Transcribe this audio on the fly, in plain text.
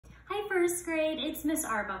first grade, it's Miss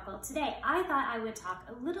Arbuckle. Today, I thought I would talk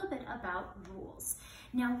a little bit about rules.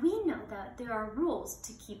 Now, we know that there are rules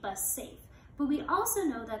to keep us safe, but we also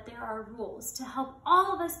know that there are rules to help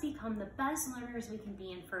all of us become the best learners we can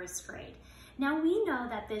be in first grade. Now, we know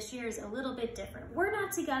that this year is a little bit different. We're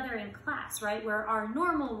not together in class, right? Where our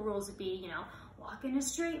normal rules would be, walk in a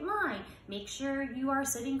straight line, make sure you are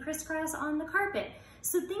sitting crisscross on the carpet.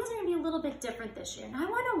 So things are gonna be a little bit different this year. And I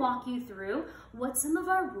wanna walk you through what some of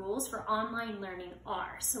our rules for online learning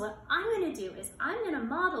are. So what I'm gonna do is I'm gonna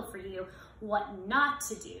model for you what not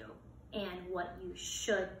to do and what you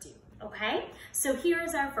should do, okay? So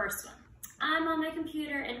here's our first one. I'm on my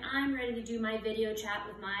computer and I'm ready to do my video chat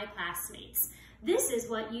with my classmates. This is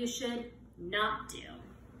what you should not do.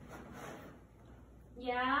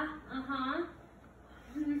 Yeah,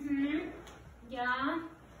 yeah,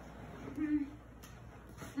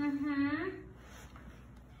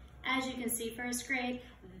 As you can see, first grade,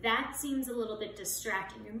 that seems a little bit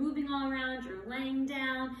distracting. You're moving all around, you're laying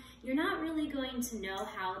down. You're not really going to know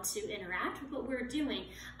how to interact with what we're doing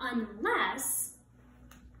unless,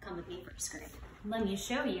 come with me first grade. Let me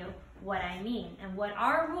show you what I mean and what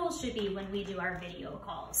our rules should be when we do our video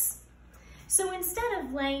calls. So instead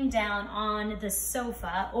of laying down on the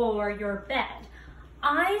sofa or your bed,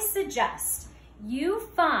 I suggest you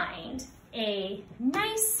find a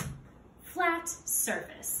nice flat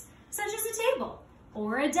surface, such as a table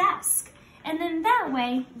or a desk. And then that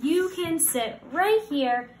way you can sit right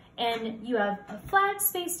here and you have a flat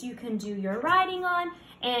space you can do your writing on,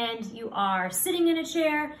 and you are sitting in a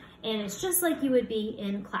chair and it's just like you would be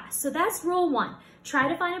in class. So that's rule one. Try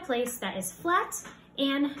to find a place that is flat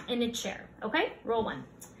and in a chair, okay? Rule one.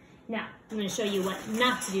 Now, I'm gonna show you what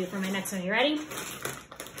not to do for my next one. You ready?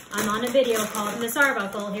 I'm on a video called Miss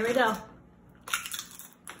Arbuckle. Here we go.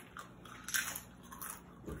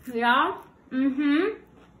 Yeah?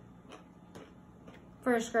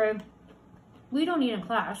 First grade, we don't eat in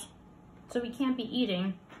class, so we can't be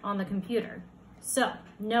eating on the computer. So,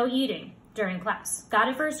 no eating during class. Got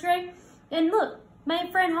it, first grade? And look, my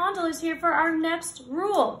friend Handel is here for our next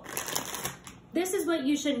rule. This is what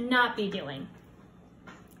you should not be doing.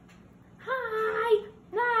 Hi!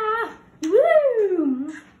 Ah!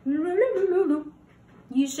 Woo!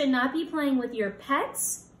 You should not be playing with your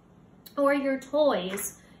pets or your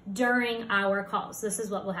toys during our calls. This is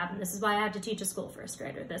what will happen. This is why I have to teach a school first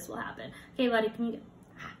grader. This will happen. Okay, buddy, can you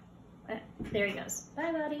get... There he goes.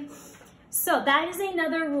 Bye, buddy. So that is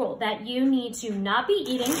another rule, that you need to not be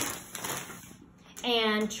eating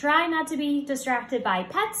and try not to be distracted by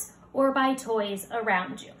pets or by toys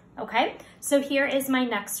around you, okay? So here is my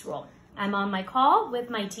next rule. I'm on my call with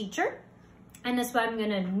my teacher, and this is what I'm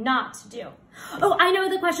gonna not do. Oh, I know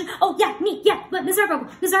the question. Oh, yeah, me, yeah, but Miss Arbuckle,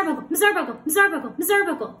 Miss Arbuckle, Miss Arbuckle, Miss Arbuckle, Miss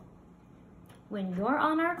Arbuckle. When you're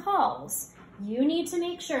on our calls, you need to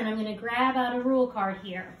make sure, and I'm gonna grab out a rule card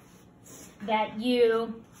here, that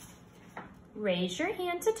you raise your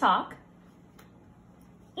hand to talk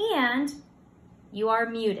and you are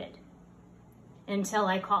muted until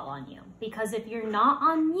I call on you. Because if you're not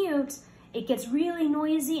on mute, it gets really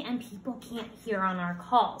noisy and people can't hear on our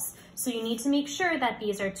calls. So you need to make sure that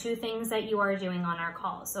these are two things that you are doing on our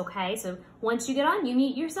calls, okay? So once you get on, you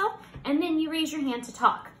mute yourself and then you raise your hand to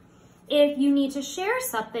talk. If you need to share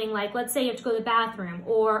something, like let's say you have to go to the bathroom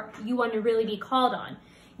or you want to really be called on,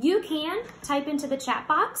 you can type into the chat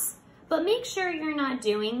box, but make sure you're not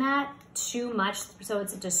doing that too much so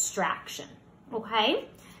it's a distraction, okay?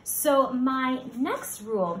 So my next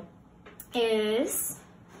rule is,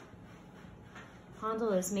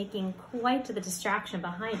 Handel is making quite the distraction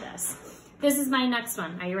behind us. This is my next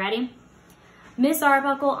one. Are you ready? Miss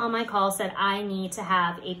Arbuckle on my call said I need to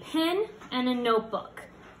have a pen and a notebook.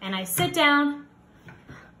 And I sit down.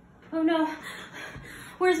 Oh no,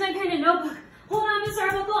 where's my pen and notebook? Hold on, Miss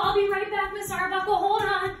Arbuckle, I'll be right back, Miss Arbuckle, hold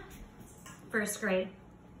on. First grade,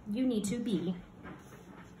 you need to be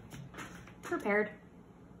prepared.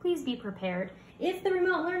 Please be prepared. If the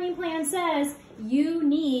remote learning plan says you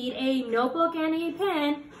need a notebook and a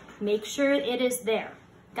pen, make sure it is there.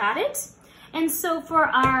 Got it? And so for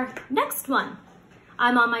our next one,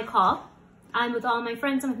 I'm on my call. I'm with all my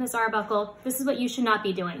friends. I'm with Miss Arbuckle. This is what you should not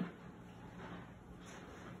be doing.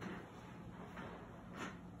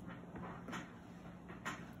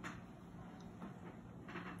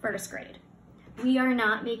 First grade. We are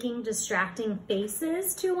not making distracting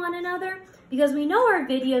faces to one another because we know our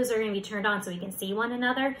videos are going to be turned on so we can see one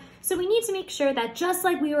another. So we need to make sure that just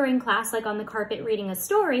like we were in class, like on the carpet reading a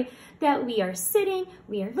story, that we are sitting,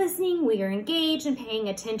 we are listening, we are engaged and paying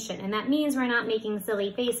attention. And that means we're not making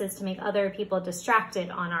silly faces to make other people distracted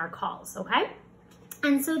on our calls, okay?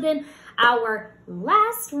 And so then Our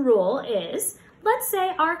last rule is, let's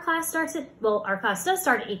say our class starts at, well, our class does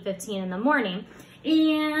start at 8:15 in the morning,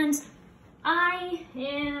 and I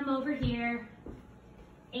am over here,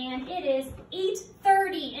 and it is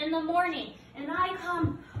 8:30 in the morning, and I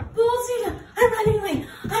come full speed. I'm running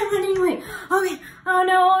late. Okay. Oh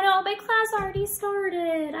no, my class already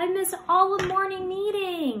started. I missed all of morning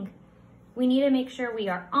meeting. We need to make sure we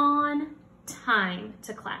are on time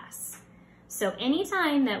to class. So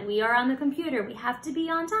anytime that we are on the computer, we have to be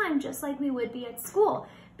on time, just like we would be at school,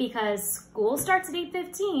 because school starts at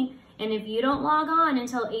 8:15, and if you don't log on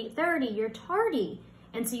until 8:30, you're tardy.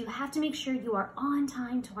 And so you have to make sure you are on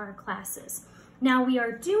time to our classes. Now, we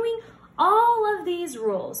are doing all of these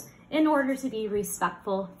rules in order to be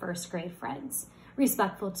respectful first grade friends,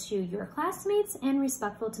 respectful to your classmates, and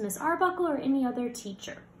respectful to Miss Arbuckle or any other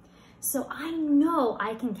teacher. So I know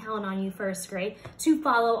I can count on you, first grade, to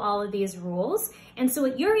follow all of these rules. And so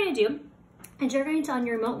what you're going to do is you're going to, on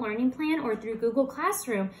your remote learning plan or through Google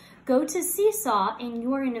Classroom, go to Seesaw, and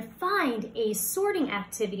you are going to find a sorting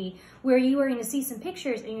activity where you are going to see some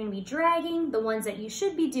pictures, and you're going to be dragging the ones that you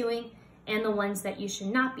should be doing and the ones that you should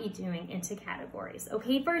not be doing into categories.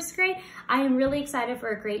 Okay, first grade? I am really excited for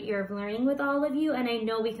a great year of learning with all of you, and I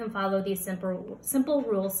know we can follow these simple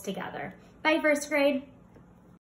rules together. Bye, first grade.